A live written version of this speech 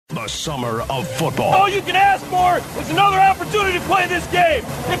The summer of football. All you can ask for is another opportunity to play this game.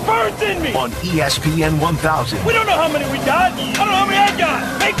 It burns in me. On ESPN 1000. We don't know how many we got. I don't know how many I got.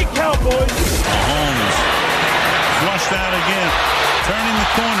 Make it count, boys. Mahomes flushed out again. Turning the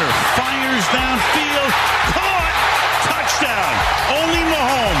corner. Fires downfield. Caught. Touchdown. Only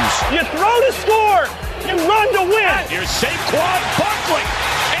Mahomes. You throw to score. You run to win. Here's Saquon Barkley.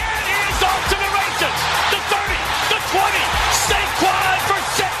 And he's off to the races. The 30. The 20. Saquon for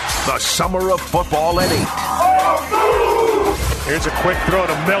 6. The summer of football at 8. Here's a quick throw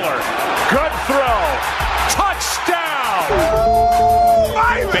to Miller. Good throw. Touchdown.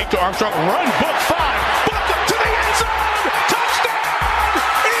 Fake to Armstrong. Run. Book 5. Book to the end zone. Touchdown.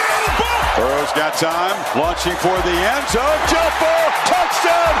 Ian Book. Burrow's got time. Launching for the end zone. Jump ball.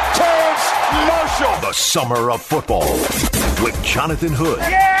 Touchdown. Terrence Marshall. The summer of football with Jonathan Hood.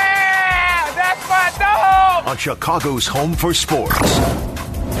 Yeah, that's my dog. On Chicago's home for sports.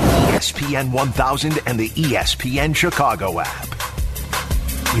 ESPN 1000 and the ESPN Chicago app.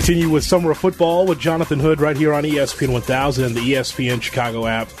 Continue with Summer of Football with Jonathan Hood right here on ESPN 1000 and the ESPN Chicago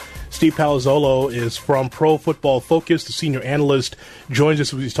app. Steve Palazzolo is from Pro Football Focus, the senior analyst, joins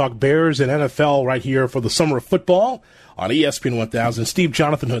us as we talk Bears and NFL right here for the Summer of Football on ESPN 1000. Steve,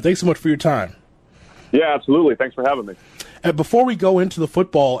 Jonathan Hood, thanks so much for your time. Yeah, absolutely. Thanks for having me. And before we go into the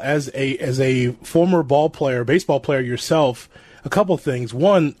football, as a former baseball player yourself, a couple of things.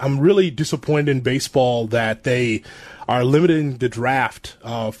 One, I'm really disappointed in baseball that they are limiting the draft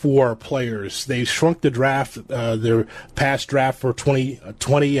for players. They shrunk the draft, their past draft for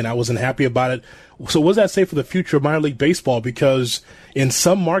 2020, and I wasn't happy about it. So what does that say for the future of minor league baseball? Because in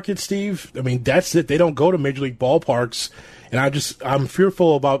some markets, Steve, I mean, that's it. They don't go to major league ballparks, and I'm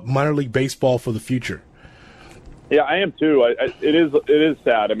fearful about minor league baseball for the future. Yeah, I am too. It is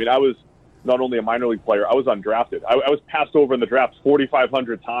sad. I mean, I was not only a minor league player, I was undrafted. I was passed over in the drafts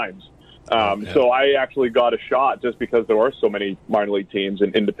 4,500 times. So I actually got a shot just because there are so many minor league teams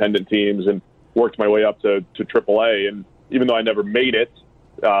and independent teams, and worked my way up to AAA. And even though I never made it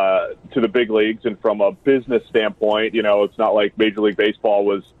to the big leagues, and from a business standpoint, you know, it's not like Major League Baseball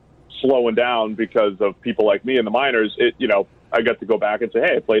was slowing down because of people like me in the minors. I got to go back and say,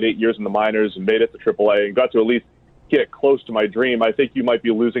 hey, I played 8 years in the minors and made it to AAA and got to at least get close to my dream. I think you might be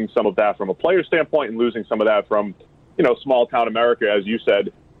losing some of that from a player standpoint and losing some of that from, small town America, as you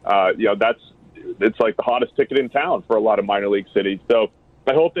said. It's like the hottest ticket in town for a lot of minor league cities. So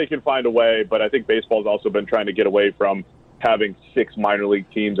I hope they can find a way, but I think baseball's also been trying to get away from having 6 minor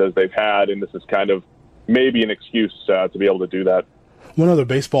league teams as they've had, and this is kind of maybe an excuse to be able to do that. One other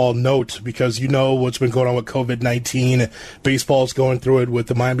baseball note, because you know what's been going on with COVID-19. Baseball's going through it with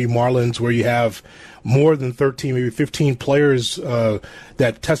the Miami Marlins, where you have more than 13, maybe 15 players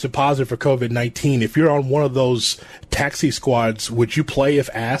that tested positive for COVID-19. If you're on one of those taxi squads, would you play if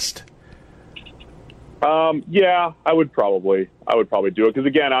asked? Yeah, I would probably do it, because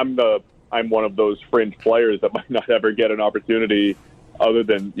again, I'm one of those fringe players that might not ever get an opportunity other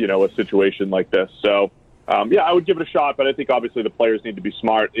than a situation like this. So. I would give it a shot, but I think obviously the players need to be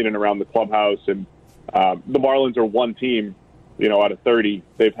smart in and around the clubhouse. And the Marlins are one team, out of 30.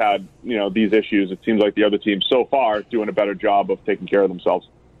 They've had, these issues. It seems like the other teams so far doing a better job of taking care of themselves.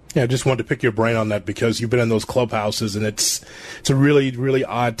 Yeah, I just wanted to pick your brain on that, because you've been in those clubhouses, and it's a really, really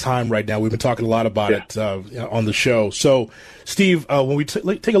odd time right now. We've been talking a lot about it on the show. So, Steve, when we take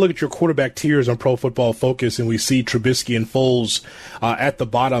a look at your quarterback tiers on Pro Football Focus, and we see Trubisky and Foles at the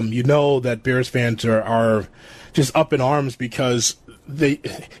bottom, you know that Bears fans are just up in arms, because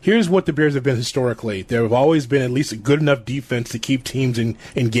here's what the Bears have been historically. There have always been at least a good enough defense to keep teams in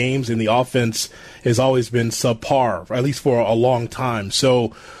games, and the offense has always been subpar, at least for a long time.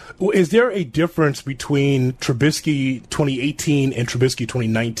 So, is there a difference between Trubisky 2018 and Trubisky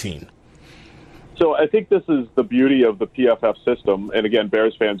 2019? So I think this is the beauty of the PFF system. And again,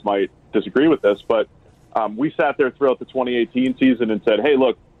 Bears fans might disagree with this, but we sat there throughout the 2018 season and said, hey,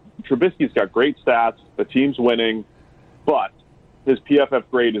 look, Trubisky's got great stats, the team's winning, but his PFF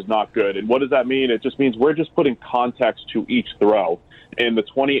grade is not good. And what does that mean? It just means we're just putting context to each throw. In the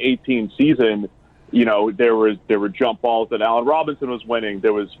 2018 season, there were jump balls that Allen Robinson was winning.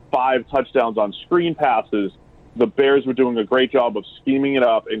 There was 5 touchdowns on screen passes. The Bears were doing a great job of scheming it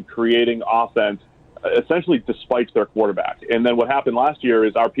up and creating offense, essentially despite their quarterback. And then what happened last year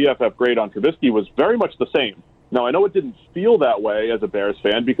is our PFF grade on Trubisky was very much the same. Now, I know it didn't feel that way as a Bears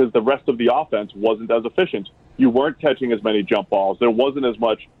fan because the rest of the offense wasn't as efficient. You weren't catching as many jump balls. There wasn't as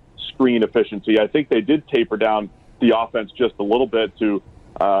much screen efficiency. I think they did taper down the offense just a little bit to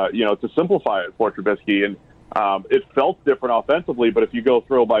simplify it for Trubisky. And it felt different offensively, but if you go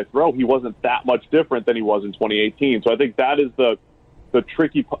throw by throw, he wasn't that much different than he was in 2018. So I think that is the the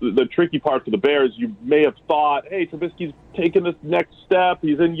tricky part for the Bears. You may have thought, hey, Trubisky's taking this next step.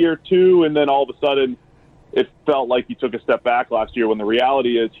 He's in year 2, and then all of a sudden it felt like he took a step back last year when the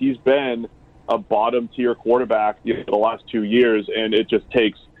reality is he's been a bottom-tier quarterback the last 2 years, and it just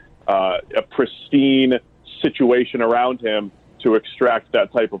takes a pristine situation around him to extract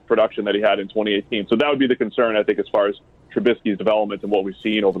that type of production that he had in 2018. So that would be the concern, I think, as far as Trubisky's development and what we've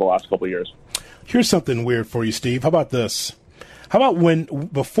seen over the last couple of years. Here's something weird for you, Steve. How about this? How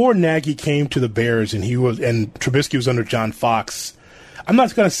about before Nagy came to the Bears and Trubisky was under John Fox? I'm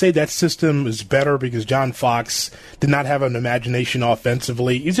not going to say that system is better because John Fox did not have an imagination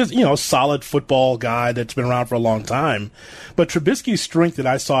offensively. He's just, a solid football guy that's been around for a long time. But Trubisky's strength that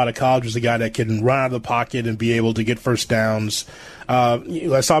I saw out of college was a guy that can run out of the pocket and be able to get first downs.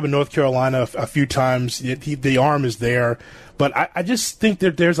 I saw him in North Carolina a few times. The arm is there. But I just think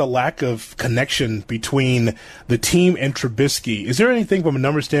that there's a lack of connection between the team and Trubisky. Is there anything from a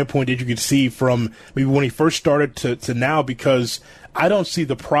number standpoint that you could see from maybe when he first started to now? Because I don't see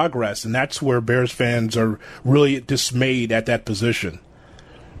the progress, and that's where Bears fans are really dismayed at that position.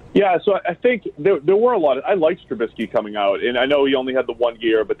 Yeah, so I think there were a lot of – I liked Trubisky coming out, and I know he only had the 1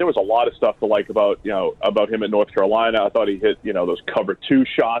 year, but there was a lot of stuff to like about him at North Carolina. I thought he hit, those cover 2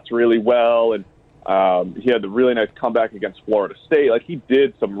 shots really well, and he had the really nice comeback against Florida State. Like, he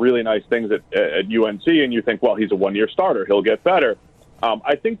did some really nice things at UNC, and you think, well, he's a 1-year starter. He'll get better.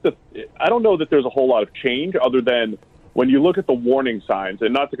 I think I don't know that there's a whole lot of change other than when you look at the warning signs,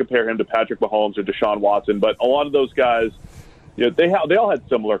 and not to compare him to Patrick Mahomes or Deshaun Watson, but a lot of those guys, they all had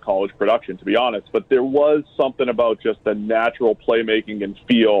similar college production, to be honest, but there was something about just the natural playmaking and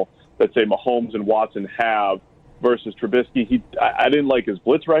feel that, say, Mahomes and Watson have versus Trubisky. I didn't like his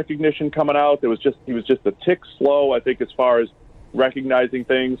blitz recognition coming out. He was just a tick slow, I think, as far as recognizing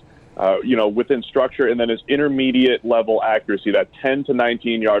things, within structure, and then his intermediate level accuracy, that 10 to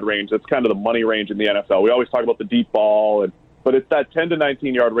 19-yard range. That's kind of the money range in the NFL. We always talk about the deep ball, but it's that 10 to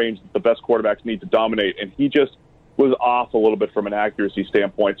 19-yard range that the best quarterbacks need to dominate, and he just was off a little bit from an accuracy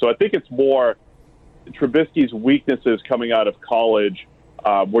standpoint. So I think it's more Trubisky's weaknesses coming out of college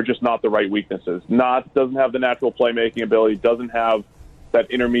were just not the right weaknesses. Doesn't have the natural playmaking ability, doesn't have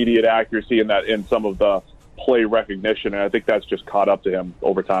that intermediate accuracy and some of the play recognition, and I think that's just caught up to him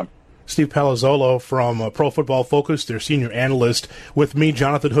over time. Steve Palazzolo from Pro Football Focus, their senior analyst, with me,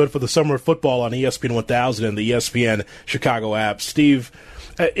 Jonathan Hood, for the Summer of Football on ESPN 1000 and the ESPN Chicago app. Steve,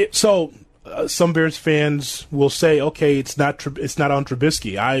 some Bears fans will say, okay, it's not on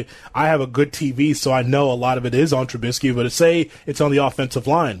Trubisky. I have a good TV, so I know a lot of it is on Trubisky, but say it's on the offensive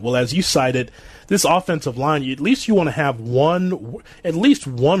line. Well, as you cited, this offensive line, at least you want to have at least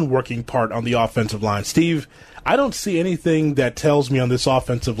one working part on the offensive line. Steve, I don't see anything that tells me on this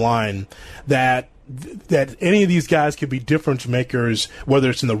offensive line that any of these guys could be difference makers, whether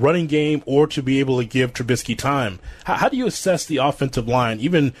it's in the running game or to be able to give Trubisky time. How do you assess the offensive line,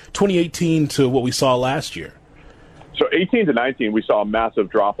 even 2018 to what we saw last year? So 18 to 19, we saw a massive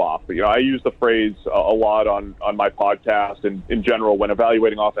drop-off. I use the phrase a lot on my podcast and in general when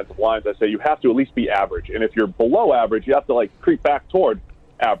evaluating offensive lines. I say you have to at least be average. And if you're below average, you have to creep back toward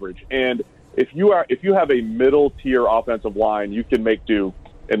average. And if you have a middle-tier offensive line, you can make do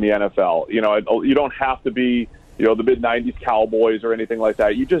in the NFL. You don't have to be, the mid-90s Cowboys or anything like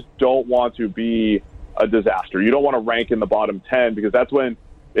that. You just don't want to be a disaster. You don't want to rank in the bottom 10 because that's when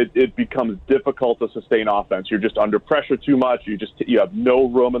it becomes difficult to sustain offense. You're just under pressure too much. You have no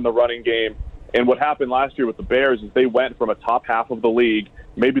room in the running game. And what happened last year with the Bears is they went from a top half of the league,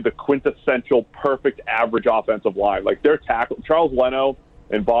 maybe the quintessential perfect average offensive line. Like their tackle, Charles Leno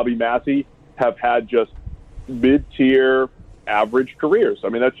and Bobby Massey have had just mid-tier average careers. I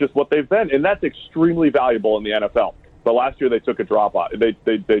mean, that's just what they've been, and that's extremely valuable in the NFL. But last year they took a drop off.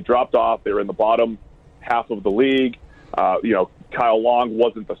 They dropped off. They were in the bottom half of the league. Kyle Long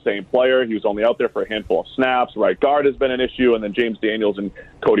wasn't the same player. He was only out there for a handful of snaps. Right guard has been an issue, and then James Daniels and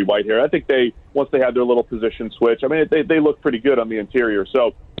Cody Whitehair. I think once they had their little position switch, I mean, they look pretty good on the interior.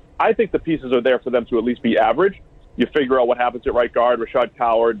 So I think the pieces are there for them to at least be average. You figure out what happens at right guard. Rashad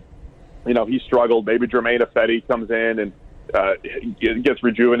Coward, he struggled. Maybe Jermaine Ifedi comes in and gets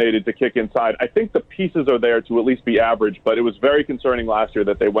rejuvenated to kick inside. I think the pieces are there to at least be average, but it was very concerning last year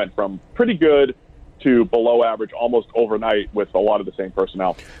that they went from pretty good to below average almost overnight with a lot of the same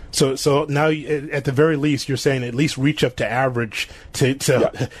personnel. So now, at the very least, you're saying at least reach up to average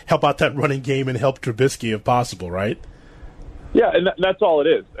to help out that running game and help Trubisky if possible, right? Yeah, and that's all it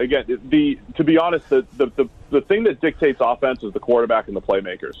is. Again, to be honest, the thing that dictates offense is the quarterback and the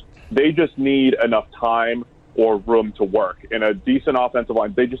playmakers. They just need enough time or room to work. In a decent offensive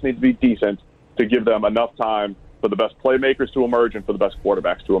line, they just need to be decent to give them enough time for the best playmakers to emerge and for the best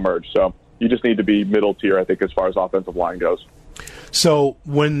quarterbacks to emerge. So you just need to be middle tier, I think, as far as offensive line goes. So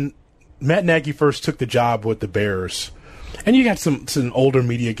when Matt Nagy first took the job with the Bears, and you got some older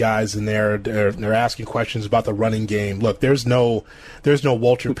media guys in there, they're asking questions about the running game. Look, there's no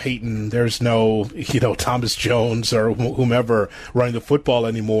Walter Payton, there's no Thomas Jones or whomever running the football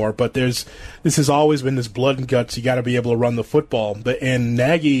anymore. But this has always been this blood and guts. You got to be able to run the football. And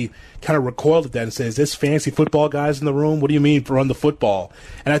Nagy kind of recoiled at that and says, "This fancy football guys in the room? What do you mean run the football?"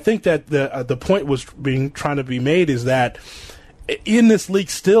 And I think that the point was trying to be made is that in this league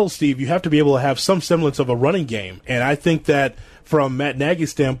still, Steve, you have to be able to have some semblance of a running game. And I think that from Matt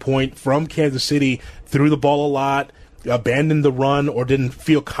Nagy's standpoint, from Kansas City, threw the ball a lot, abandoned the run or didn't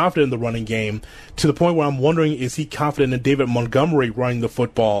feel confident in the running game, to the point where I'm wondering, is he confident in David Montgomery running the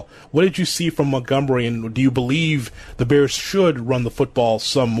football? What did you see from Montgomery, and do you believe the Bears should run the football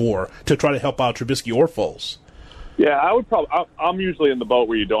some more to try to help out Trubisky or Foles? Yeah, I'm usually in the boat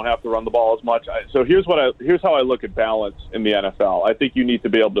where you don't have to run the ball as much. So here's how I look at balance in the NFL. I think you need to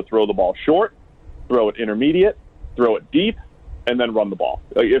be able to throw the ball short, throw it intermediate, throw it deep, and then run the ball.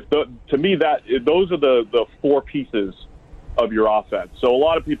 To me, those are the four pieces of your offense. So a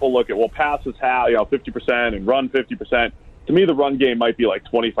lot of people look at, well, pass is 50% and run 50%. To me, the run game might be like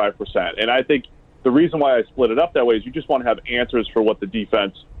 25%. And I think the reason why I split it up that way is you just want to have answers for what the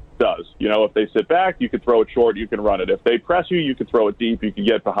defense does. If they sit back, you can throw it short, you can run it. If they press you, you can throw it deep, you can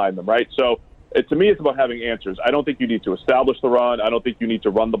get behind them, right? So to me, it's about having answers. I don't think you need to establish the run. I don't think you need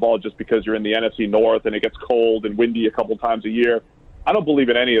to run the ball just because you're in the NFC North and it gets cold and windy a couple times a year. I don't believe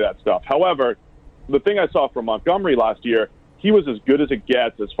in any of that stuff. However, the thing I saw from Montgomery last year, he was as good as it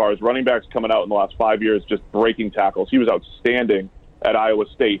gets as far as running backs coming out in the last 5 years, just breaking tackles. He was outstanding at Iowa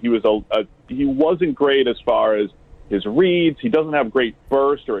State. He wasn't great as far as his reads. He doesn't have great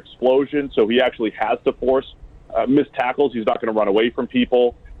burst or explosion, so he actually has to force missed tackles. He's not going to run away from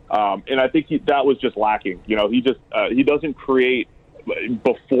people, and I think that was just lacking. He doesn't create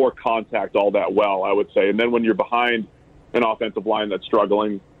before contact all that well, I would say. And then when you're behind an offensive line that's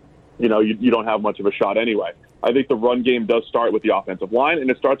struggling, you don't have much of a shot anyway. I think the run game does start with the offensive line, and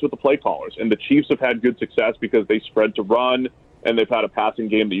it starts with the play callers. And the Chiefs have had good success because they spread to run, and they've had a passing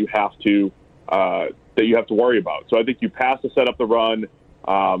game that you have to worry about. So I think you pass to set up the run.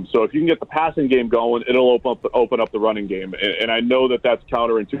 So if you can get the passing game going, it'll open up the running game. And I know that that's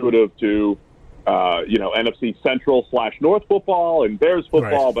counterintuitive to NFC Central / North football and Bears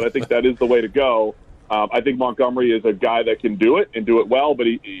football, right. But I think that is the way to go. I think Montgomery is a guy that can do it and do it well, but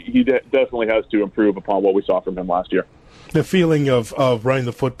he definitely has to improve upon what we saw from him last year. The feeling of running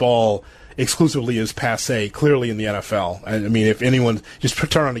the football exclusively is passé, clearly in the NFL. I mean, if anyone just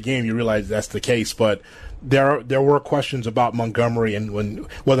turn on the game, you realize that's the case. But there were questions about Montgomery and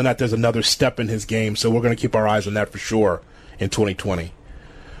whether or not there's another step in his game. So we're going to keep our eyes on that for sure in 2020.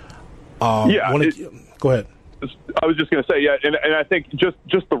 Go ahead. I was just going to say, yeah, and I think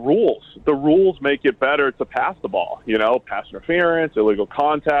just the rules. The rules make it better to pass the ball. Pass interference, illegal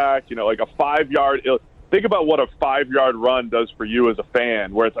contact. Like a 5-yard. Think about what a 5-yard run does for you as a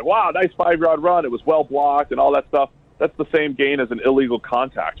fan, where it's like, wow, nice 5-yard run. It was well blocked and all that stuff. That's the same gain as an illegal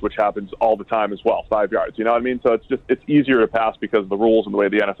contact, which happens all the time as well, 5 yards. You know what I mean? So it's easier to pass because of the rules and the way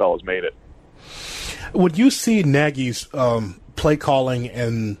the NFL has made it. Would you see Nagy's play calling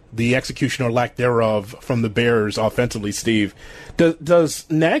and the execution or lack thereof from the Bears offensively, Steve? Does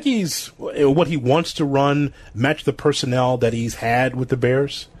Nagy's, what he wants to run, match the personnel that he's had with the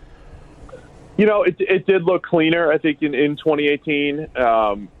Bears? It did look cleaner, I think, in 2018.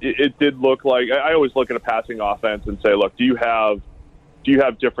 It did look like – I always look at a passing offense and say, look, do you have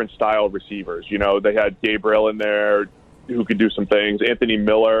different style receivers? They had Gabriel in there who could do some things. Anthony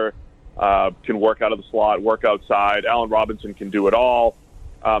Miller can work out of the slot, work outside. Allen Robinson can do it all.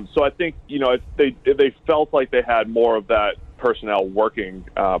 So I think, they felt like they had more of that personnel working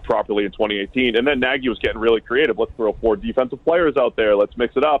properly in 2018. And then Nagy was getting really creative. Let's throw 4 defensive players out there. Let's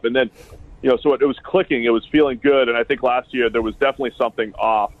mix it up. And then – so it was clicking. It was feeling good. And I think last year there was definitely something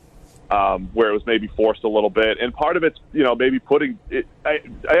off where it was maybe forced a little bit. And part of it's, maybe putting it. I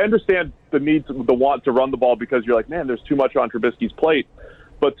understand the need, the want to run the ball because you're like, man, there's too much on Trubisky's plate.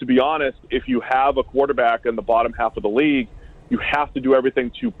 But to be honest, if you have a quarterback in the bottom half of the league, you have to do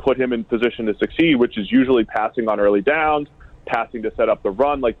everything to put him in position to succeed, which is usually passing on early downs, passing to set up the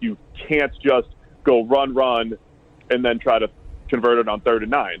run. Like, you can't just go run, and then try to convert it on 3rd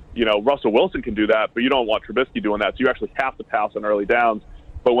and 9. Russell Wilson can do that, but you don't want Trubisky doing that. So you actually have to pass on early downs.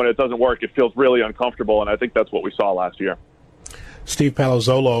 But when it doesn't work, it feels really uncomfortable, and I think that's what we saw last year. Steve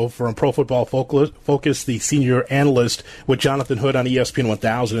Palazzolo from Pro Football Focus, the senior analyst with Jonathan Hood on ESPN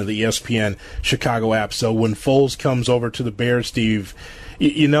 1000 and the ESPN Chicago app. So when Foles comes over to the Bears, Steve,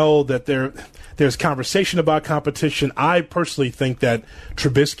 you know that there's conversation about competition. I personally think that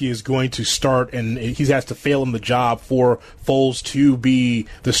Trubisky is going to start, and he has to fail in the job for Foles to be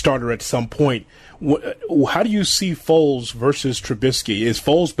the starter at some point. How do you see Foles versus Trubisky? Is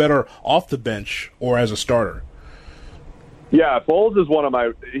Foles better off the bench or as a starter? Yeah, Foles is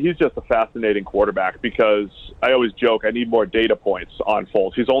he's just a fascinating quarterback because I always joke I need more data points on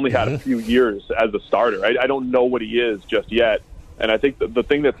Foles. He's only had a few years as a starter. I don't know what he is just yet. And I think the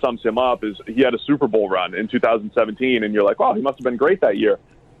thing that sums him up is he had a Super Bowl run in 2017, and you're like, wow, he must have been great that year.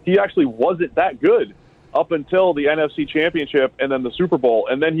 He actually wasn't that good up until the NFC Championship and then the Super Bowl,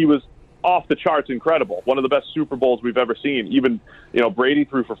 and then he was off the charts incredible. One of the best Super Bowls we've ever seen. Even, Brady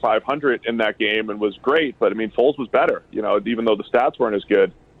threw for 500 in that game and was great, but, Foles was better, even though the stats weren't as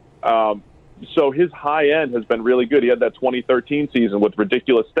good. So his high end has been really good. He had that 2013 season with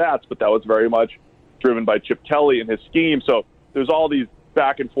ridiculous stats, but that was very much driven by Chip Kelly and his scheme. So there's all these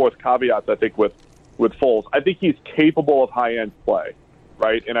back and forth caveats, I think, with Foles. I think he's capable of high-end play,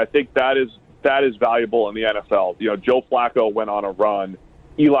 right? And I think that is valuable in the NFL. Joe Flacco went on a run.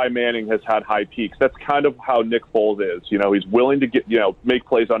 Eli Manning has had high peaks. That's kind of how Nick Foles is. He's willing to make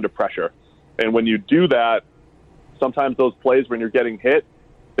plays under pressure. And when you do that, sometimes those plays when you're getting hit,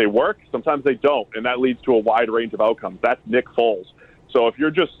 they work. Sometimes they don't, and that leads to a wide range of outcomes. That's Nick Foles. So if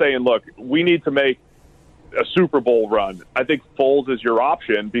you're just saying, look, we need to make a Super Bowl run, I think Foles is your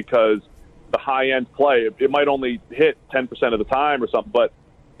option because the high-end play, it might only hit 10% of the time or something, but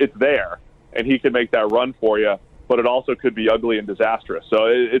it's there, and he can make that run for you, but it also could be ugly and disastrous. So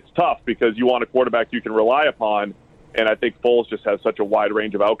it's tough because you want a quarterback you can rely upon, and I think Foles just has such a wide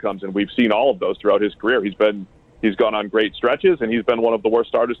range of outcomes, and we've seen all of those throughout his career. He's gone on great stretches, and he's been one of the worst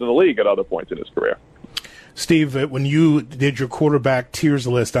starters in the league at other points in his career. Steve, when you did your quarterback tiers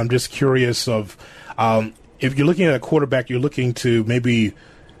list, I'm just curious of if you're looking at a quarterback, you're looking to maybe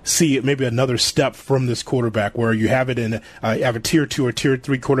see maybe another step from this quarterback where you have it in have a tier 2 or tier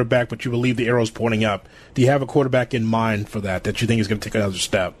 3 quarterback, but you believe the arrow's pointing up. Do you have a quarterback in mind for that you think is going to take another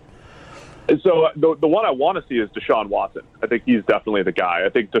step? So the one I want to see is Deshaun Watson. I think he's definitely the guy. I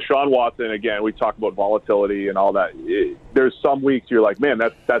think Deshaun Watson, again, we talk about volatility and all that. There's some weeks you're like, man,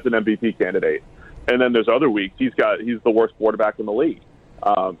 that's an MVP candidate. And then there's other weeks he's the worst quarterback in the league.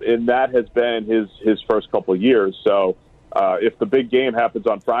 And that has been his first couple of years. So if the big game happens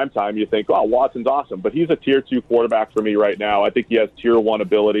on primetime, you think, oh, Watson's awesome. But he's a tier 2 quarterback for me right now. I think he has tier 1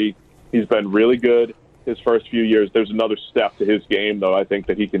 ability. He's been really good his first few years. There's another step to his game, though, I think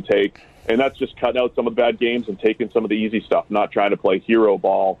that he can take. And that's just cutting out some of the bad games and taking some of the easy stuff, not trying to play hero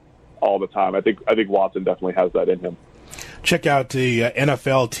ball all the time. I think Watson definitely has that in him. Check out the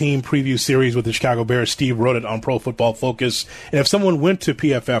NFL team preview series with the Chicago Bears. Steve wrote it on Pro Football Focus. And if someone went to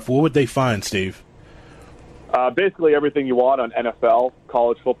PFF, what would they find, Steve? Basically everything you want on NFL,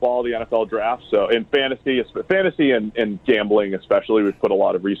 college football, the NFL draft. So in fantasy and gambling especially, we've put a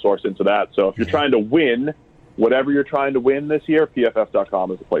lot of resource into that. So if you're trying to win, whatever you're trying to win this year,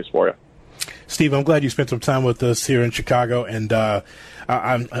 PFF.com is the place for you. Steve, I'm glad you spent some time with us here in Chicago, and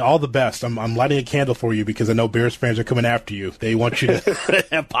I'm all the best. I'm lighting a candle for you because I know Bears fans are coming after you. They want you to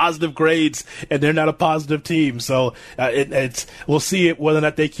have positive grades, and they're not a positive team. So we'll see whether or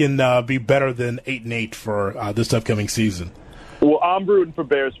not they can be better than 8-8 for this upcoming season. Well, I'm rooting for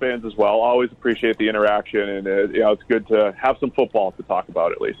Bears fans as well. Always appreciate the interaction, and it's good to have some football to talk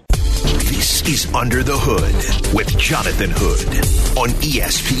about at least. This is Under the Hood with Jonathan Hood on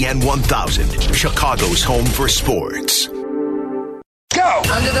ESPN 1000, Chicago's home for sports. Go!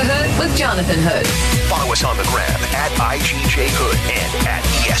 Under the Hood with Jonathan Hood. Follow us on the gram at IGJHood and at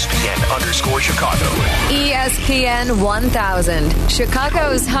ESPN_Chicago. ESPN 1000,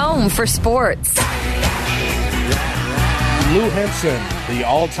 Chicago's home for sports. Lou Henson, the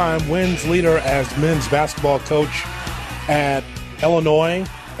all-time wins leader as men's basketball coach at Illinois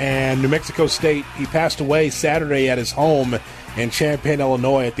and New Mexico State. He passed away Saturday at his home in Champaign,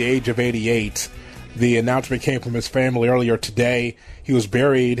 Illinois at the age of 88. The announcement came from his family earlier today. He was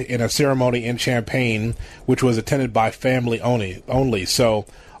buried in a ceremony in Champaign, which was attended by family only. So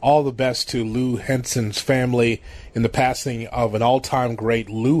all the best to Lou Henson's family in the passing of an all-time great,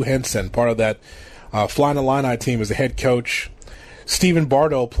 Lou Henson, part of that Flying Illini team as a head coach. Stephen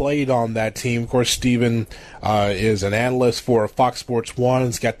Bardo played on that team. Of course, Stephen is an analyst for Fox Sports 1.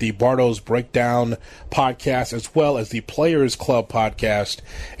 He's got the Bardo's Breakdown podcast as well as the Players Club podcast.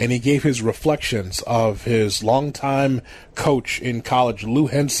 And he gave his reflections of his longtime coach in college, Lou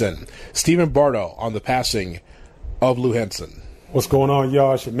Henson. Stephen Bardo on the passing of Lou Henson. What's going on,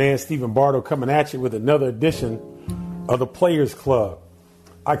 y'all? It's your man, Stephen Bardo, coming at you with another edition of the Players Club.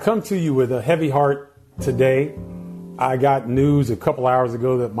 I come to you with a heavy heart today. I got news a couple hours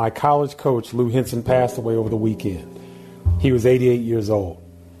ago that my college coach, Lou Henson, passed away over the weekend. He was 88 years old.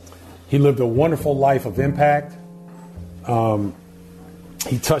 He lived a wonderful life of impact.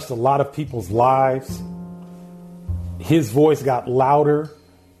 He touched a lot of people's lives. His voice got louder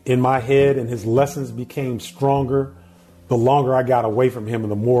in my head and his lessons became stronger the longer I got away from him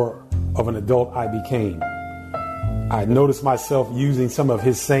and the more of an adult I became. I noticed myself using some of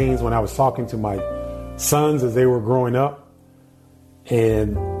his sayings when I was talking to my sons as they were growing up.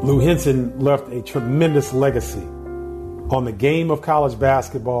 And Lou Henson left a tremendous legacy on the game of college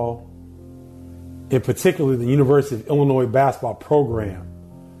basketball, in particular the University of Illinois basketball program.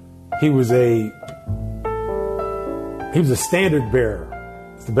 He was a standard bearer.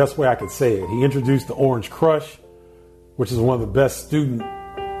 It's the best way I could say it. He introduced the Orange Crush, which is one of the best student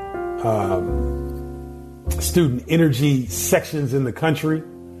energy sections in the country.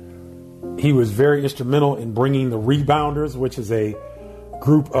 He was very instrumental in bringing the Rebounders, which is a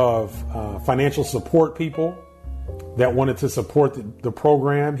group of financial support people that wanted to support the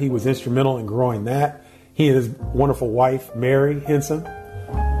program. He was instrumental in growing that. He and his wonderful wife, Mary Henson.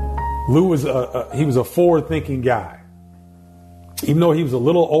 Lou was he was a forward-thinking guy. Even though he was a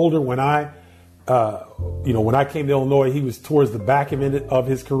little older when I came to Illinois, he was towards the back end of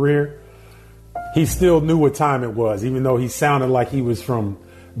his career. He still knew what time it was, even though he sounded like he was from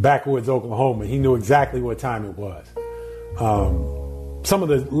backwoods Oklahoma. He knew exactly what time it was. Some of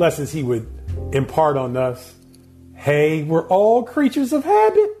the lessons he would impart on us: hey, we're all creatures of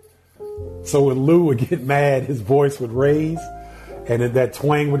habit. So when Lou would get mad, his voice would raise and that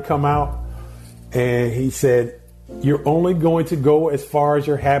twang would come out. And he said, you're only going to go as far as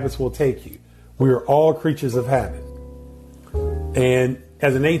your habits will take you. We are all creatures of habit. And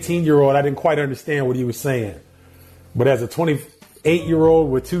as an 18-year-old, I didn't quite understand what he was saying. But as a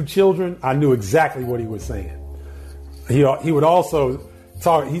 28-year-old with 2 children, I knew exactly what he was saying. He would also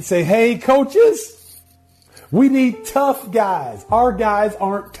talk. He'd say, hey, coaches, we need tough guys. Our guys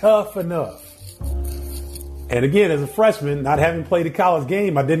aren't tough enough. And again, as a freshman, not having played a college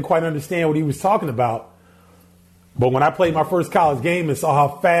game, I didn't quite understand what he was talking about. But when I played my first college game and saw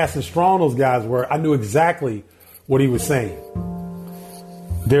how fast and strong those guys were, I knew exactly what he was saying.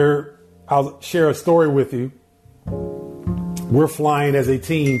 I'll share a story with you. We're flying as a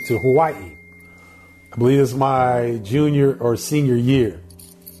team to Hawaii. I believe it's my junior or senior year.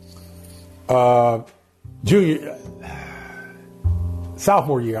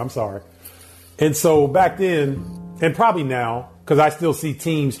 Sophomore year, I'm sorry. And so back then, and probably now, because I still see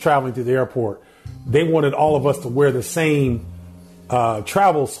teams traveling to the airport, they wanted all of us to wear the same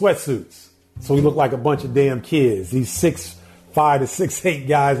travel sweatsuits. So we looked like a bunch of damn kids. These 6'5" to 6'8"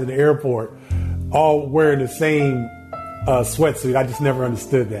 guys in the airport, all wearing the same sweatsuit. I just never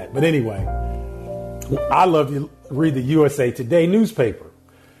understood that. But anyway, I love to read the USA Today newspaper.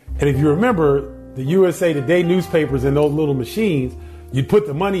 And if you remember, the USA Today newspapers in those little machines, you'd put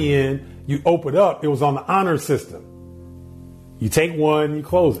the money in, you'd open it up. It was on the honor system. You take one, you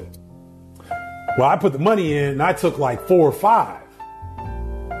close it. Well, I put the money in and I took like 4 or 5.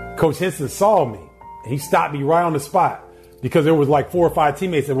 Coach Henson saw me and he stopped me right on the spot because there was like 4 or 5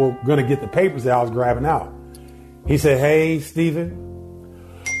 teammates that were going to get the papers that I was grabbing out. He said, hey,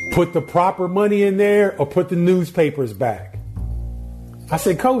 Stephen, put the proper money in there or put the newspapers back. I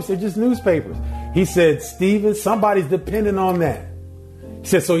said, Coach, they're just newspapers. He said, Stephen, somebody's depending on that. He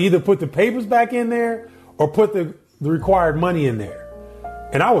said, so either put the papers back in there or put the required money in there.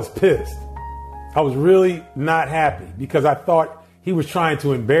 And I was pissed. I was really not happy because I thought he was trying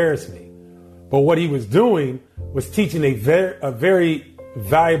to embarrass me. But what he was doing was teaching a very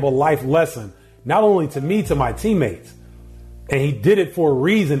valuable life lesson, not only to me, to my teammates. And he did it for a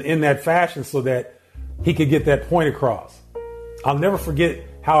reason in that fashion so that he could get that point across. I'll never forget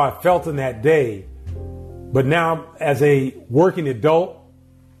how I felt in that day. But now as a working adult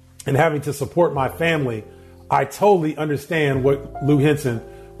and having to support my family, I totally understand what Lou Henson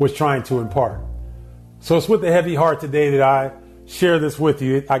was trying to impart. So it's with a heavy heart today that I share this with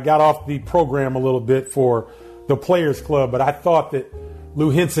you. I got off the program a little bit for the Players Club, but I thought that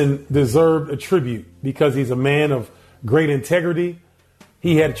Lou Henson deserved a tribute because he's a man of great integrity.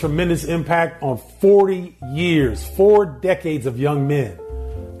 He had a tremendous impact on 40 years, 4 decades of young men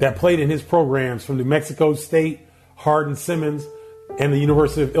that played in his programs from New Mexico State, Hardin-Simmons, and the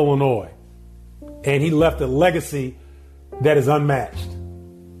University of Illinois. And he left a legacy that is unmatched.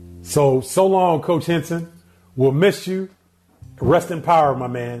 So long, Coach Henson. We'll miss you. Rest in power, my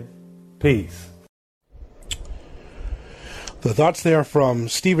man. Peace. The thoughts there from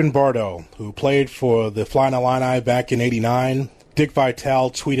Stephen Bardo, who played for the Flying Illini back in '89. Dick Vitale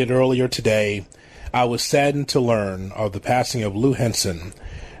tweeted earlier today, "I was saddened to learn of the passing of Lou Henson.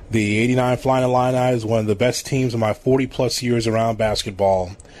 The '89 Flying Illini is one of the best teams in my 40-plus years around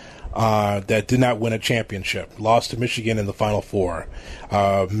basketball that did not win a championship. Lost to Michigan in the Final Four.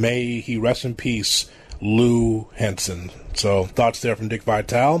 May he rest in peace, Lou Henson." So thoughts there from Dick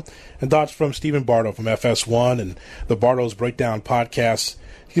Vitale, and thoughts from Stephen Bardo from FS1 and the Bardo's Breakdown podcast,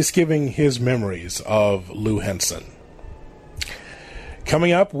 just giving his memories of Lou Henson.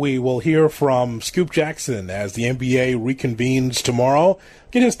 Coming up, we will hear from Scoop Jackson as the NBA reconvenes tomorrow.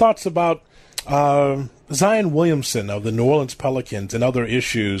 Get his thoughts about Zion Williamson of the New Orleans Pelicans and other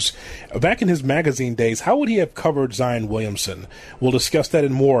issues. Back in his magazine days, how would he have covered Zion Williamson? We'll discuss that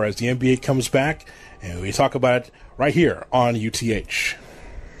and more as the NBA comes back, and we talk about it right here on UTH.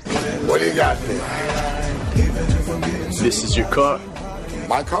 What do you got there? This is your car?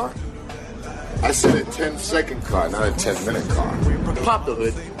 My car? I said a 10-second car, not a 10-minute car. Pop the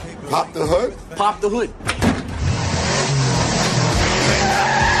hood. Pop the hood? Pop the hood.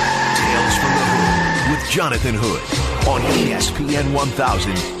 Tales from the Hood with Jonathan Hood on ESPN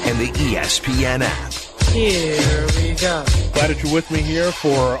 1000 and the ESPN app. Here we go. Glad that you're with me here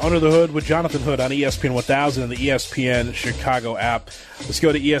for Under the Hood with Jonathan Hood on ESPN 1000 and the ESPN Chicago app. Let's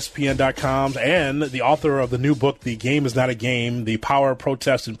go to ESPN.com and the author of the new book, The Game is Not a Game, The Power,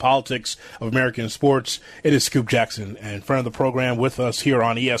 Protest, and Politics of American Sports. It is Scoop Jackson, and in front of the program with us here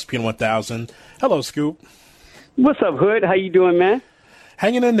on ESPN 1000. Hello, Scoop. What's up, Hood? How you doing, man?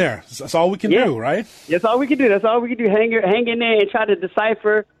 Hanging in there. That's all we can do, right? That's all we can do. Hang in there and try to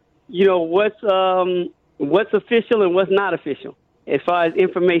decipher, what's official and what's not official as far as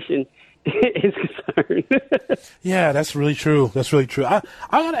information is concerned. Yeah, that's really true. I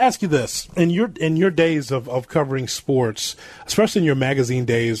got to ask you this. In your days of covering sports, especially in your magazine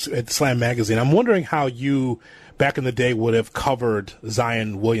days at Slam Magazine, I'm wondering how you, back in the day, would have covered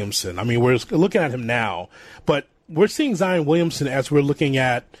Zion Williamson. I mean, we're looking at him now, but we're seeing Zion Williamson as we're looking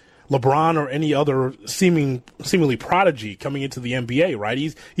at LeBron or any other seemingly prodigy coming into the NBA, right?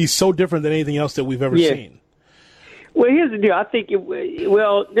 He's so different than anything else that we've ever seen. Well, here's the deal. I think,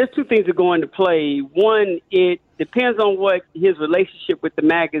 there's two things that go into play. One, it depends on what his relationship with the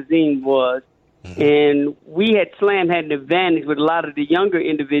magazine was. Mm-hmm. And we at Slam had an advantage with a lot of the younger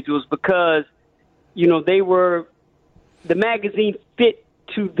individuals because, the magazine fit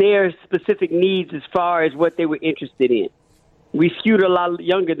to their specific needs as far as what they were interested in. We skewed a lot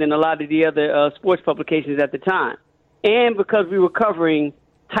younger than a lot of the other sports publications at the time. And because we were covering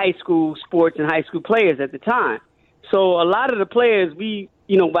high school sports and high school players at the time. So a lot of the players,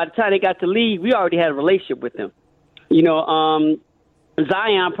 by the time they got to league, we already had a relationship with them. Zion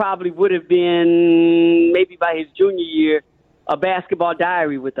probably would have been, maybe by his junior year, a basketball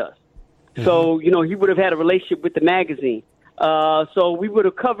diary with us. Mm-hmm. So, he would have had a relationship with the magazine. So we would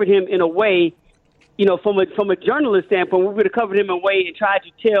have covered him in a way, from a journalist standpoint, we would have covered him in a way and tried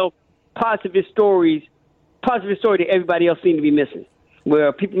to tell positive story that everybody else seemed to be missing.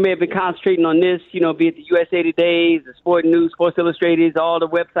 Where people may have been concentrating on this, be it the USA Today, the Sport News, Sports Illustrated, all the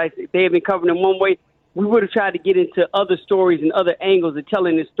websites, they have been covering in one way. We would have tried to get into other stories and other angles of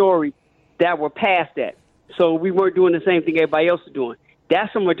telling the story that were past that. So we weren't doing the same thing everybody else was doing.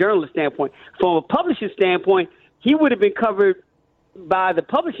 That's from a journalist standpoint. From a publisher standpoint, he would have been covered by the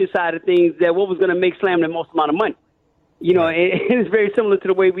publishing side of things that what was going to make Slam the most amount of money. It's very similar to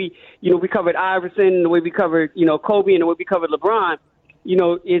the way we covered Iverson, the way we covered, Kobe, and the way we covered LeBron.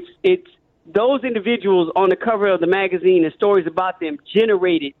 It's those individuals on the cover of the magazine and stories about them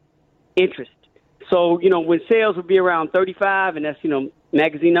generated interest. So, when sales would be around 35, and that's,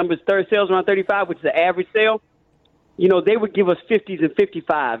 magazine numbers, third sales around 35, which is the average sale, they would give us 50s and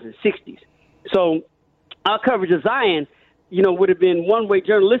 55s and 60s. So our coverage of Zion, would have been one way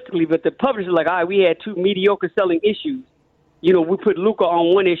journalistically, but the publisher's like, all right, we had two mediocre selling issues. We put Luka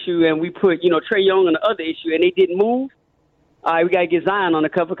on one issue and we put, Trae Young on the other issue, and they didn't move. All right, we got to get Zion on the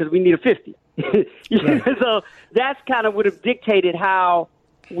cover because we need a 50. So that's kind of would have dictated how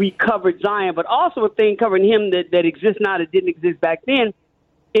we covered Zion. But also a thing covering him that exists now that didn't exist back then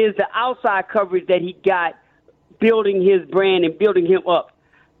is the outside coverage that he got building his brand and building him up.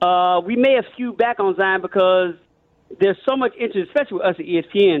 We may have skewed back on Zion because there's so much interest, especially with us at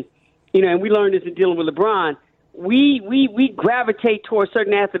ESPN, and we learned this in dealing with LeBron. We gravitate towards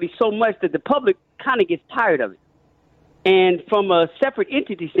certain athletes so much that the public kind of gets tired of it. And from a separate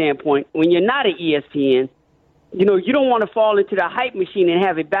entity standpoint, when you're not at ESPN, you don't want to fall into the hype machine and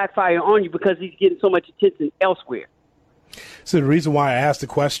have it backfire on you because he's getting so much attention elsewhere. So the reason why I asked the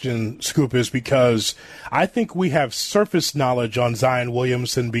question, Scoop, is because I think we have surface knowledge on Zion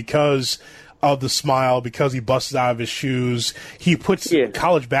Williamson because of the smile, because he busts out of his shoes. He puts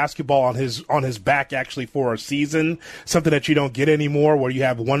college basketball on his back actually for a season, something that you don't get anymore, where you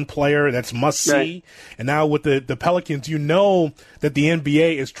have one player that's must see. Right. And now with the Pelicans, you know that the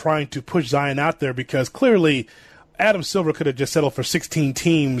NBA is trying to push Zion out there because clearly Adam Silver could have just settled for 16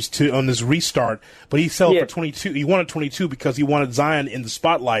 teams on this restart, but he settled for 22. He wanted 22 because he wanted Zion in the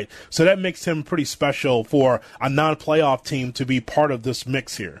spotlight. So that makes him pretty special for a non-playoff team to be part of this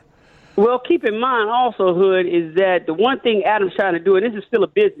mix here. Well, keep in mind also, Hood, is that the one thing Adam's trying to do, and this is still a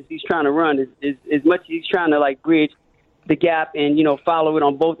business he's trying to run, is as much as he's trying to, like, bridge the gap and, you know, follow it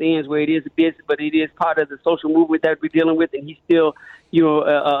on both ends where it is a business, but it is part of the social movement that we're dealing with, and he's still, you know,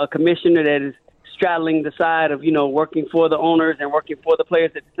 a commissioner that is straddling the side of, you know, working for the owners and working for the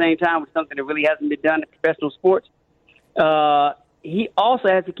players at the same time, with something that really hasn't been done in professional sports. He also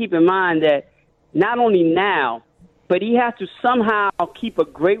has to keep in mind that not only now, but he has to somehow keep a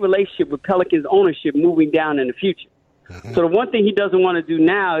great relationship with Pelicans ownership moving down in the future. Mm-hmm. So the one thing he doesn't want to do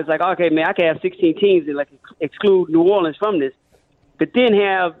now is like, okay, man, I can have 16 teams and like exclude New Orleans from this, but then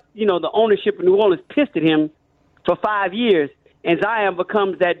have, you know, the ownership of New Orleans pissed at him for 5 years, and Zion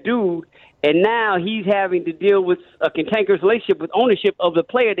becomes that dude, and now he's having to deal with a cantankerous relationship with ownership of the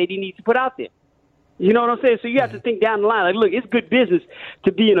player that he needs to put out there. You know what I'm saying? So you have to think down the line. Like, look, it's good business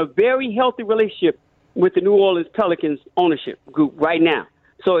to be in a very healthy relationship with the New Orleans Pelicans ownership group right now.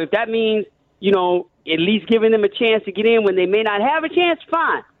 So if that means, you know, at least giving them a chance to get in when they may not have a chance,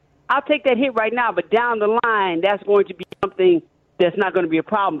 fine. I'll take that hit right now, but down the line, that's going to be something that's not going to be a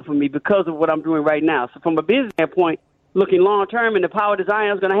problem for me because of what I'm doing right now. So from a business standpoint, looking long term and the power that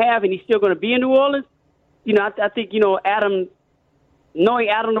Zion's going to have, and he's still going to be in New Orleans, you know, I think, you know, Adam, knowing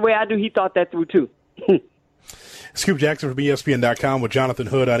Adam the way I do, he thought that through too. Scoop Jackson from ESPN.com with Jonathan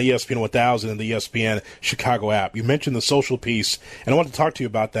Hood on ESPN 1000 and the ESPN Chicago app. You mentioned the social piece, and I want to talk to you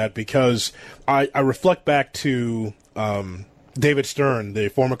about that because I reflect back to David Stern, the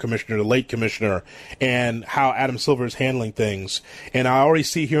former commissioner, the late commissioner, and how Adam Silver is handling things. And I already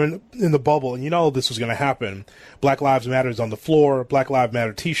see here in the bubble, and you know this was going to happen, Black Lives Matter is on the floor. Black Lives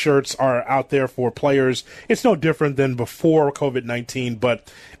Matter T-shirts are out there for players. It's no different than before COVID-19,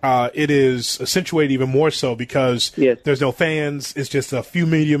 but it is accentuated even more so because there's no fans. It's just a few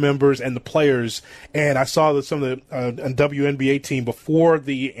media members and the players. And I saw that some of the WNBA team, before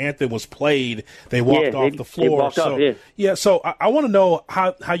the anthem was played, they walked off the floor. They walked off, So I want to know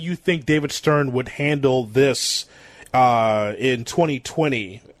how you think David Stern would handle this in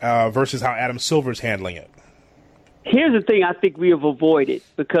 2020 versus how Adam Silver's handling it. Here's the thing I think we have avoided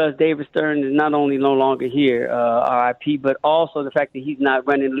because David Stern is not only no longer here, RIP, but also the fact that he's not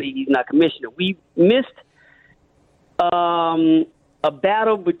running the league, he's not commissioner. We missed a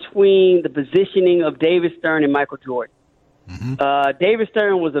battle between the positioning of David Stern and Michael Jordan. Mm-hmm. David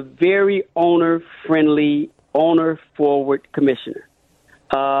Stern was a very owner-friendly, owner-forward commissioner.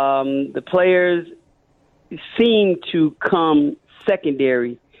 The players seemed to come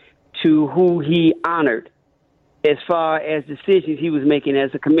secondary to who he honored as far as decisions he was making as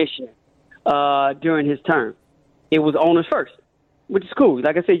a commissioner during his term. It was owners first, which is cool.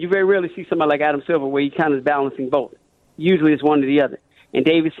 Like I said, you very rarely see somebody like Adam Silver where he kind of is balancing both. Usually it's one or the other. And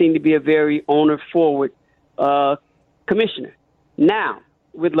David seemed to be a very owner-forward commissioner. Now,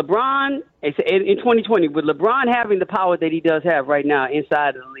 with LeBron, in 2020, with LeBron having the power that he does have right now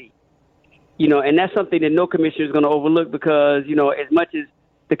inside of the league, you know, and that's something that no commissioner is going to overlook because, you know, as much as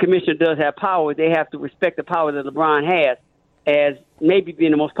the commissioner does have power, they have to respect the power that LeBron has as maybe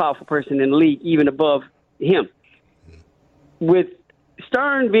being the most powerful person in the league, even above him. With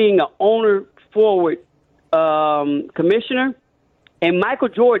Stern being an owner-forward commissioner and Michael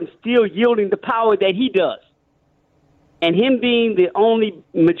Jordan still yielding the power that he does, and him being the only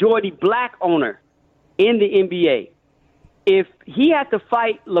majority black owner in the NBA, if he had to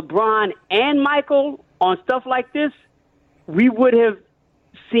fight LeBron and Michael on stuff like this, we would have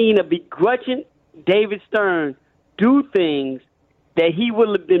seen a begrudging David Stern do things that he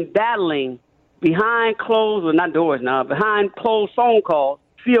would have been battling behind closed, or not doors now, behind closed phone calls,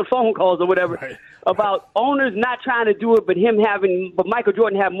 field phone calls or whatever, right, about owners not trying to do it, but Michael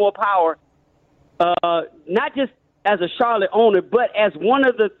Jordan have more power, not just as a Charlotte owner, but as one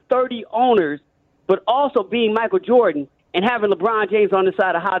of the 30 owners, but also being Michael Jordan and having LeBron James on the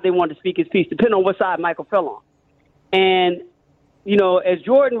side of how they wanted to speak his piece, depending on what side Michael fell on. And, you know, as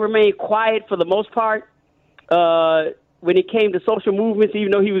Jordan remained quiet for the most part, when it came to social movements,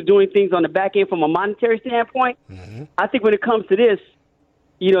 even though he was doing things on the back end from a monetary standpoint, I think when it comes to this,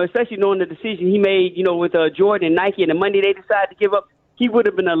 especially knowing the decision he made, with Jordan and Nike and the money they decided to give up, he would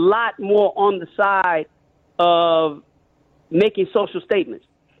have been a lot more on the side of making social statements.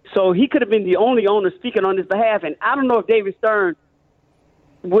 So he could have been the only owner speaking on his behalf. And I don't know if David Stern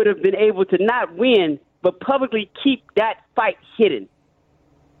would have been able to not win, but publicly keep that fight hidden.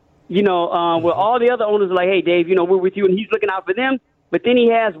 Where all the other owners are like, hey, Dave, we're with you, and he's looking out for them. But then he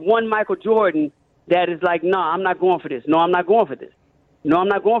has one Michael Jordan that is like, no, I'm not going for this. No, I'm not going for this. No, I'm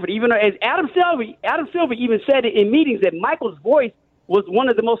not going for it. Even as Adam Silver even said it in meetings that Michael's voice was one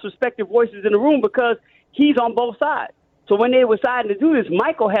of the most respected voices in the room because he's on both sides. So when they were deciding to do this,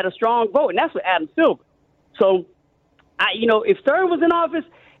 Michael had a strong vote, and that's what Adam Silver. So, if Stern was in office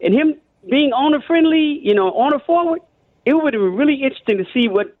and him being owner-friendly, owner-forward, it would have been really interesting to see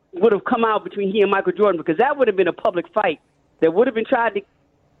what would have come out between he and Michael Jordan, because that would have been a public fight that would have been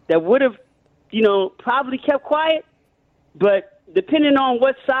that would have, probably kept quiet. But depending on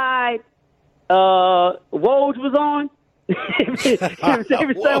what side Woj was on, if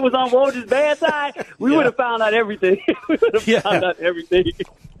David Stern was on Woj's bad side, we would have found out everything. Found out everything.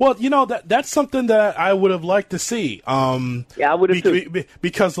 Well, that's something that I would have liked to see. I would have too.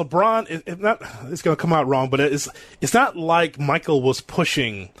 Because LeBron, it's going to come out wrong, but it's not like Michael was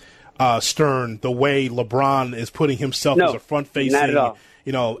pushing Stern the way LeBron is putting himself as a front-facing, not at all.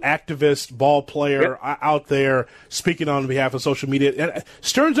 Activist, ball player out there speaking on behalf of social media. And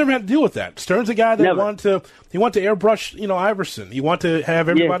Stern's never had to deal with that. Stern's a guy that wanted to airbrush, Iverson. He wanted to have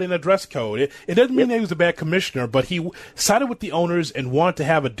everybody in a dress code. It doesn't mean that he was a bad commissioner, but he sided with the owners and wanted to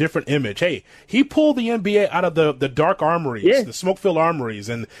have a different image. Hey, he pulled the NBA out of the dark armories, the smoke-filled armories,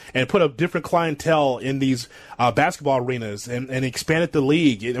 and put a different clientele in these basketball arenas and expanded the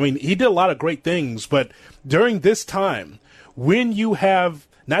league. I mean, he did a lot of great things, but during this time, when you have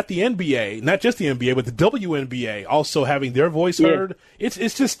not the NBA, not just the NBA, but the WNBA also having their voice heard, it's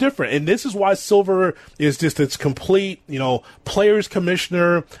just different. And this is why Silver is just its complete, players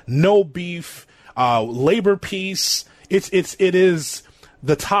commissioner, no beef, labor peace. It is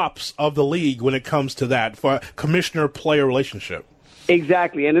the tops of the league when it comes to that for commissioner-player relationship.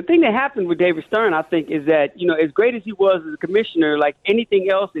 Exactly. And the thing that happened with David Stern, I think, is that, as great as he was as a commissioner, like anything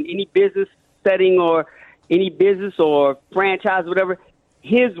else in any business setting or any business or franchise, whatever,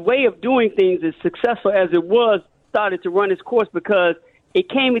 his way of doing things, as successful as it was, started to run its course because it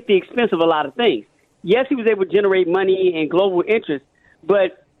came at the expense of a lot of things. Yes, he was able to generate money and global interest,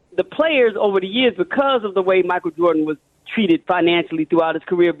 but the players over the years, because of the way Michael Jordan was treated financially throughout his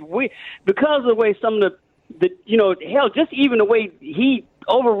career, because of the way some of just even the way he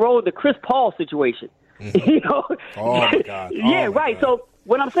overrode the Chris Paul situation. Oh, my God. Right. So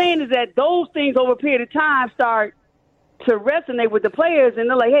what I'm saying is that those things over a period of time start to resonate with the players, and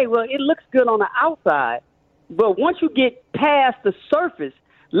they're like, hey, well, it looks good on the outside, but once you get past the surface,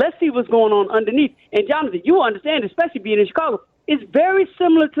 let's see what's going on underneath. And, Jonathan, you understand, especially being in Chicago, it's very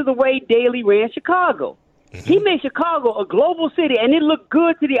similar to the way Daley ran Chicago. Mm-hmm. He made Chicago a global city, and it looked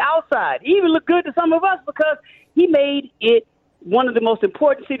good to the outside. It even looked good to some of us because he made it one of the most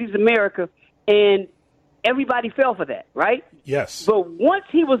important cities in America, and everybody fell for that, right? Yes. But once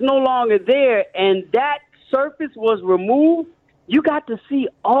he was no longer there and that surface was removed, you got to see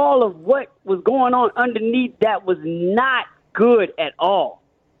all of what was going on underneath that was not good at all.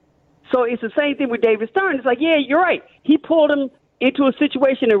 So it's the same thing with David Stern. It's like, yeah, you're right. He pulled him into a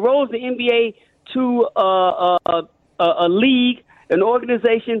situation and rose the NBA to a league, an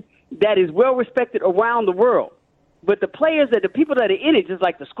organization that is well-respected around the world. But the players, the people that are in it, just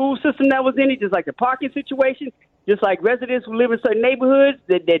like the school system that was in it, just like the parking situation, just like residents who live in certain neighborhoods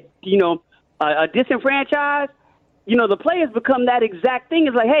that are disenfranchised, the players become that exact thing.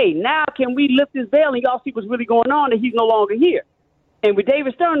 It's like, hey, now can we lift this veil and y'all see what's really going on, and he's no longer here. And with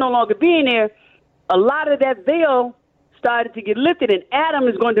David Stern no longer being there, a lot of that veil started to get lifted, and Adam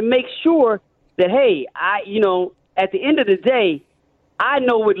is going to make sure that, hey, at the end of the day, I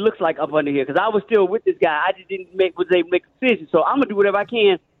know what it looks like up under here because I was still with this guy. I just didn't was able to make a decision. So I'm going to do whatever I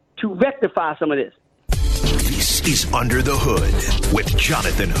can to rectify some of this. This is Under the Hood with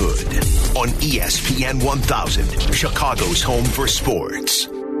Jonathan Hood on ESPN 1000, Chicago's home for sports.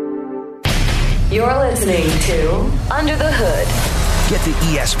 You're listening to Under the Hood. Get the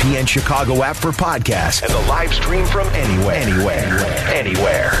ESPN Chicago app for podcasts and the live stream from anywhere.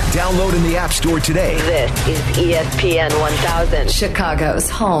 Download in the App Store today. This is ESPN 1000, Chicago's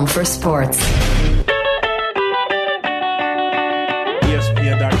home for sports.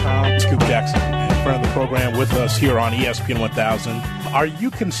 ESPN.com, Scoop Jackson in front of the program. program with us here on ESPN 1000. Are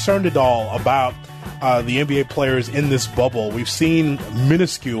you concerned at all about the NBA players in this bubble? We've seen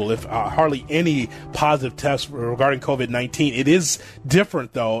minuscule, if hardly any, positive tests regarding COVID-19. It is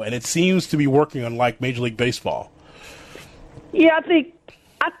different, though, and it seems to be working unlike Major League Baseball. Yeah, I think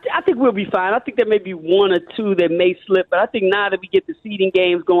we'll be fine. I think there may be one or two that may slip, but I think now that we get the seeding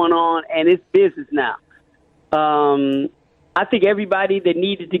games going on and it's business now, I think everybody that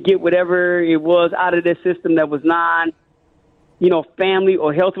needed to get whatever it was out of their system that was family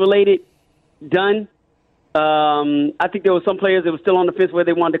or health related, done. I think there were some players that were still on the fence where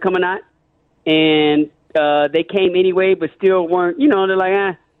they wanted to come or not, and they came anyway, but still weren't. They're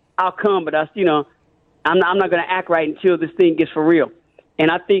like, I'll come, but I'm not going to act right until this thing gets for real.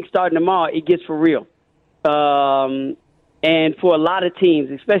 And I think starting tomorrow, it gets for real. And for a lot of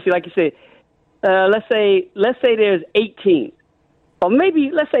teams, especially like you said, let's say there's 8 teams, or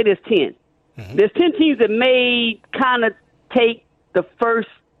maybe let's say there's 10. Mm-hmm. There's 10 teams that may kind of take the first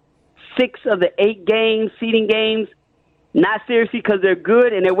 6 of the 8 seeding games, not seriously because they're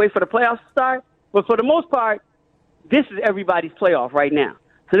good and they wait for the playoffs to start. But for the most part, this is everybody's playoff right now.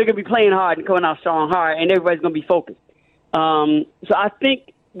 So they're going to be playing hard and coming out strong hard, and everybody's going to be focused. So I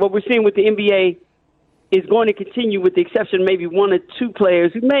think what we're seeing with the NBA is going to continue, with the exception of maybe 1 or 2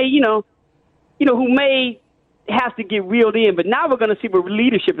 players who may, who may have to get reeled in. But now we're going to see what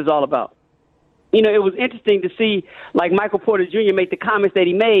leadership is all about. It was interesting to see, like, Michael Porter Jr. make the comments that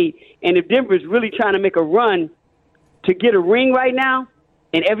he made, and if Denver's really trying to make a run to get a ring right now,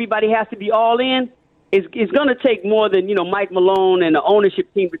 and everybody has to be all in, it's going to take more than, Mike Malone and the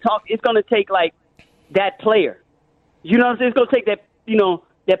ownership team to talk. It's going to take, like, that player. You know what I'm saying? It's going to take that,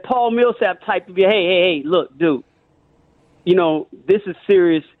 that Paul Millsap type to be, hey, look, dude, this is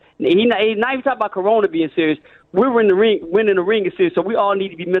serious. He's not even talking about Corona being serious. We're in the ring, winning the ring is serious, so we all need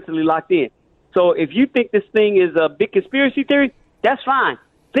to be mentally locked in. So if you think this thing is a big conspiracy theory, that's fine.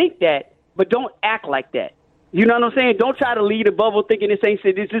 Think that, but don't act like that. You know what I'm saying? Don't try to lead a bubble thinking this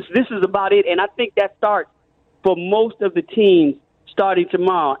is about it. And I think that starts for most of the teams starting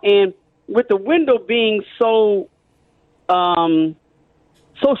tomorrow. And with the window being so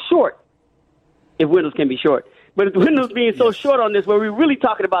short, if windows can be short, but if the windows being so short on this, where we're really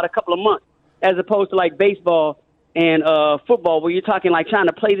talking about a couple of months, as opposed to like baseball and football, where you're talking like trying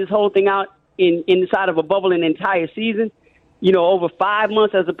to play this whole thing out inside of a bubble an entire season, over 5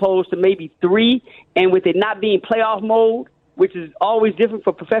 months as opposed to maybe 3, and with it not being playoff mode, which is always different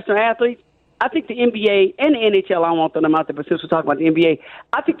for professional athletes, I think the NBA and the NHL, I don't want them out there, but since we're talking about the NBA,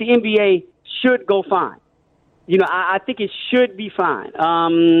 I think the NBA should go fine. I think it should be fine.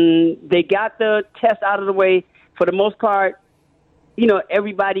 They got the test out of the way. For the most part,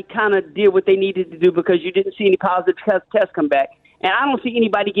 everybody kind of did what they needed to do because you didn't see any positive tests come back. And I don't see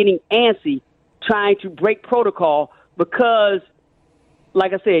anybody getting antsy trying to break protocol because,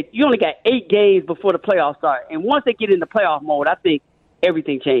 like I said, you only got 8 games before the playoffs start. And once they get in the playoff mode, I think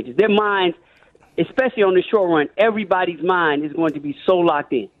everything changes. Their minds, especially on the short run, everybody's mind is going to be so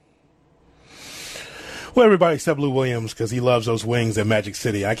locked in. Well, everybody except Lou Williams, because he loves those wings at Magic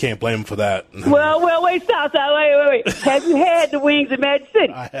City. I can't blame him for that. Well, wait, stop. Wait. Have you had the wings at Magic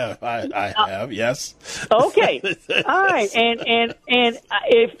City? I have. I have, yes. Okay. All right. And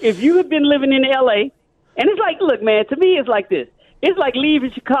if you have been living in L.A., and it's like, look, man, to me it's like this. It's like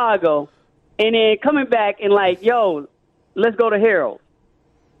leaving Chicago and then coming back and like, yo, let's go to Harold.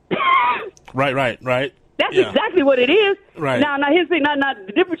 Right. That's exactly what it is. Right. Now here's the thing. Now,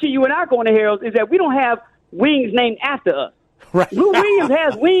 the difference between you and I going to Harold's is that we don't have wings named after us. Right. Lou Williams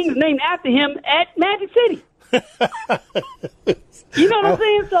has wings named after him at Magic City. You know what I'm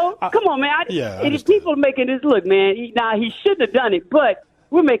saying? So, come on, man. If people are making this, look, man, he shouldn't have done it, but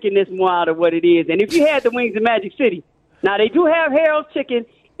we're making this more out of what it is. And if you had the wings in Magic City, now they do have Harold's Chicken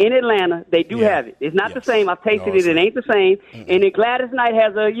in Atlanta. They do have it. It's not the same. I've tasted it. It ain't the same. Mm-hmm. And then Gladys Knight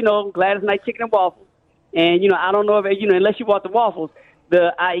has Gladys Knight Chicken and Waffles. And, I don't know if, unless you want the waffles,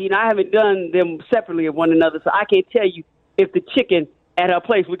 I haven't done them separately of one another, so I can't tell you if the chicken at her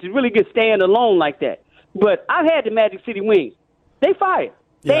place, which is really good, stand alone like that. But I've had the Magic City wings. They fire.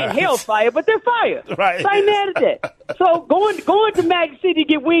 They ain't Hell's fire, but they're fire. Right. So I ain't mad at that. So going to Magic City to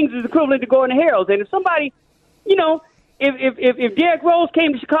get wings is equivalent to going to Harold's. And if somebody, if Derrick Rose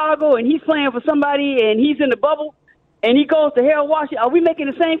came to Chicago and he's playing for somebody and he's in the bubble, and he goes to Harold Washington, are we making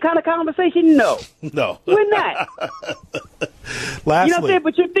the same kind of conversation? No. We're not. Lastly, you know what I'm saying?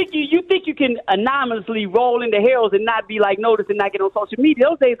 But you think you can anonymously roll into Harold's and not be like noticed and not get on social media.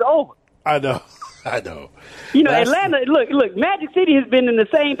 Those days are over. I know. Atlanta, look, Magic City has been in the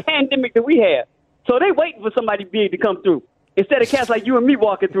same pandemic that we have. So they waiting for somebody big to come through. instead of cats like you and me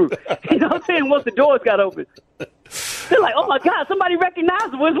walking through. You know what I'm saying? Once the doors got open. They're like, oh, my God, somebody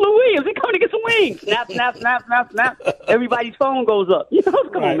recognizable. It's Lou Williams. He's coming to get some wings. Snap, snap, snap, snap, snap. Everybody's phone goes up. You know,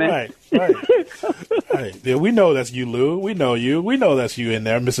 come on, man. Right. Yeah, we know that's you, Lou. We know you. We know that's you in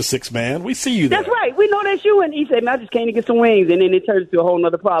there, Mr. Six Man. We see you there. That's right. We know that's you. And he said, man, I just came to get some wings. And then it turns into a whole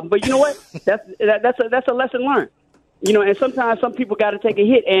other problem. But you know what? That's a lesson learned. You know, and sometimes some people got to take a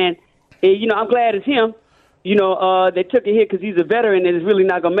hit. And, you know, I'm glad it's him. You know, they took a hit because he's a veteran and it's really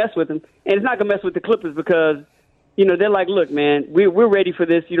not going to mess with him. And it's not going to mess with the Clippers because, you know, they're like, look, man, we're ready for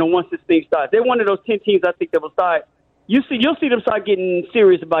this, you know, once this thing starts. They're one of those 10 teams I think that will start. You'll see them start getting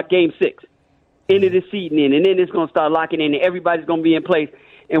serious about Game 6 into the season in, and then it's going to start locking in, and everybody's going to be in place,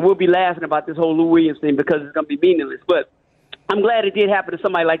 and we'll be laughing about this whole Lou Williams thing because it's going to be meaningless. But I'm glad it did happen to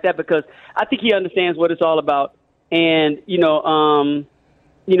somebody like that because I think he understands what it's all about. And, you know,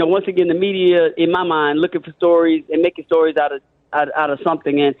 once again, the media, in my mind, looking for stories and making stories out of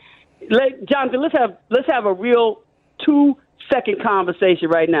something. And Jonathan, let's have a real 2-second conversation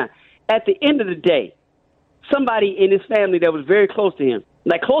right now. At the end of the day, somebody in his family that was very close to him,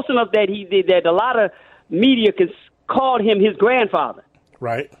 like close enough that a lot of media called him his grandfather.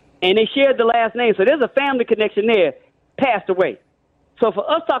 Right. And they shared the last name. So there's a family connection there, passed away. So for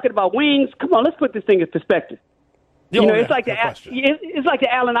us talking about wings, come on, let's put this thing in perspective. You know, it's like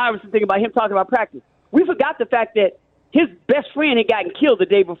the Allen Iverson thing about him talking about practice. We forgot the fact that his best friend had gotten killed the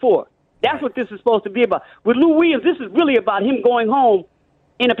day before. That's what this is supposed to be about. With Lou Williams, this is really about him going home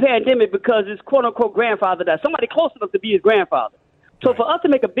in a pandemic because his quote-unquote grandfather died. Somebody close enough to be his grandfather. So for us to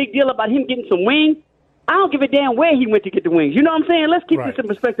make a big deal about him getting some wings, I don't give a damn where he went to get the wings. You know what I'm saying? Let's keep this in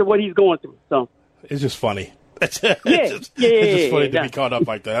perspective, what he's going through. So it's just funny. It's just funny to be caught up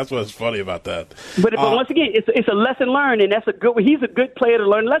like that. That's what's funny about that. But once again, it's a lesson learned, and he's a good player to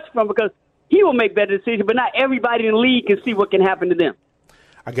learn a lesson from because he will make better decisions, but not everybody in the league can see what can happen to them.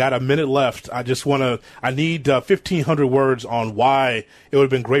 I got a minute left. I need 1,500 words on why it would have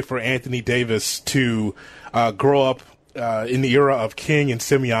been great for Anthony Davis to grow up in the era of King and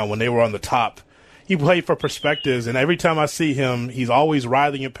Simeon when they were on the top. He played for Perspectives, and every time I see him, he's always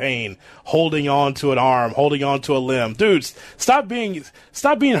writhing in pain, holding on to an arm, holding on to a limb. Dude, stop being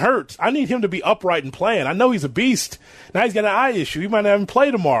hurt. I need him to be upright and playing. I know he's a beast. Now he's got an eye issue. He might not even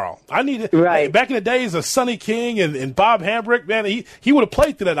play tomorrow. Back in the days of Sonny King and Bob Hambrick, man, he would have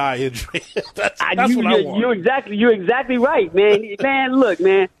played through that eye injury. that's what I want. You're exactly right, man. Man, look,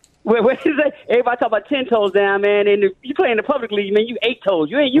 man. What is that? Everybody talk about 10 toes down, man. And if you play in the public league, man, you 8 toes.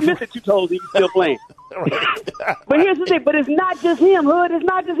 You missing 2 toes and you still playing. But here's the thing. But it's not just him, Hood. It's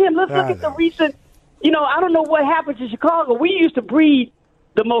not just him. Let's look at the recent. You know, I don't know what happened to Chicago. We used to breed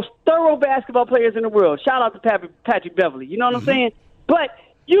the most thorough basketball players in the world. Shout out to Patrick Beverly. You know what I'm saying? But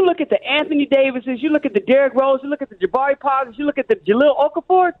you look at the Anthony Davises, you look at the Derrick Rose, you look at the Jabari Parkers, you look at the Jahlil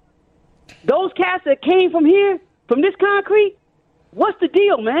Okafor. Those cats that came from here, from this concrete. What's the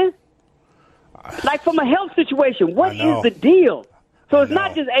deal, man? Like from a health situation, what is the deal? So it's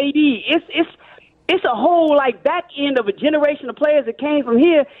not just AD. It's a whole like back end of a generation of players that came from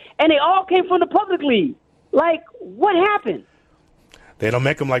here, and they all came from the public league. Like, what happened? They don't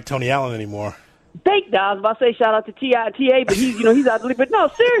make them like Tony Allen anymore. I was about to say shout out to T.I., but he's out of the league. But no,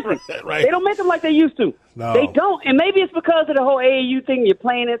 seriously, right. They don't make them like they used to. No. They don't, and maybe it's because of the whole AAU thing. You're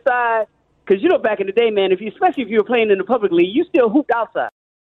playing inside. Because, you know, back in the day, man, especially if you were playing in the public league, you still hooped outside.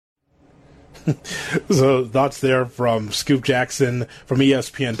 So thoughts there from Scoop Jackson from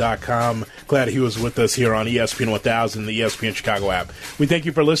ESPN.com. Glad he was with us here on ESPN 1000, the ESPN Chicago app. We thank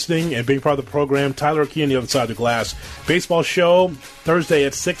you for listening and being part of the program. Tyler Key on the other side of the glass. Baseball show Thursday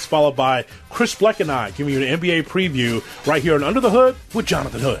at 6, followed by Chris Bleck and I giving you an NBA preview right here on Under the Hood with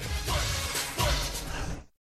Jonathan Hood.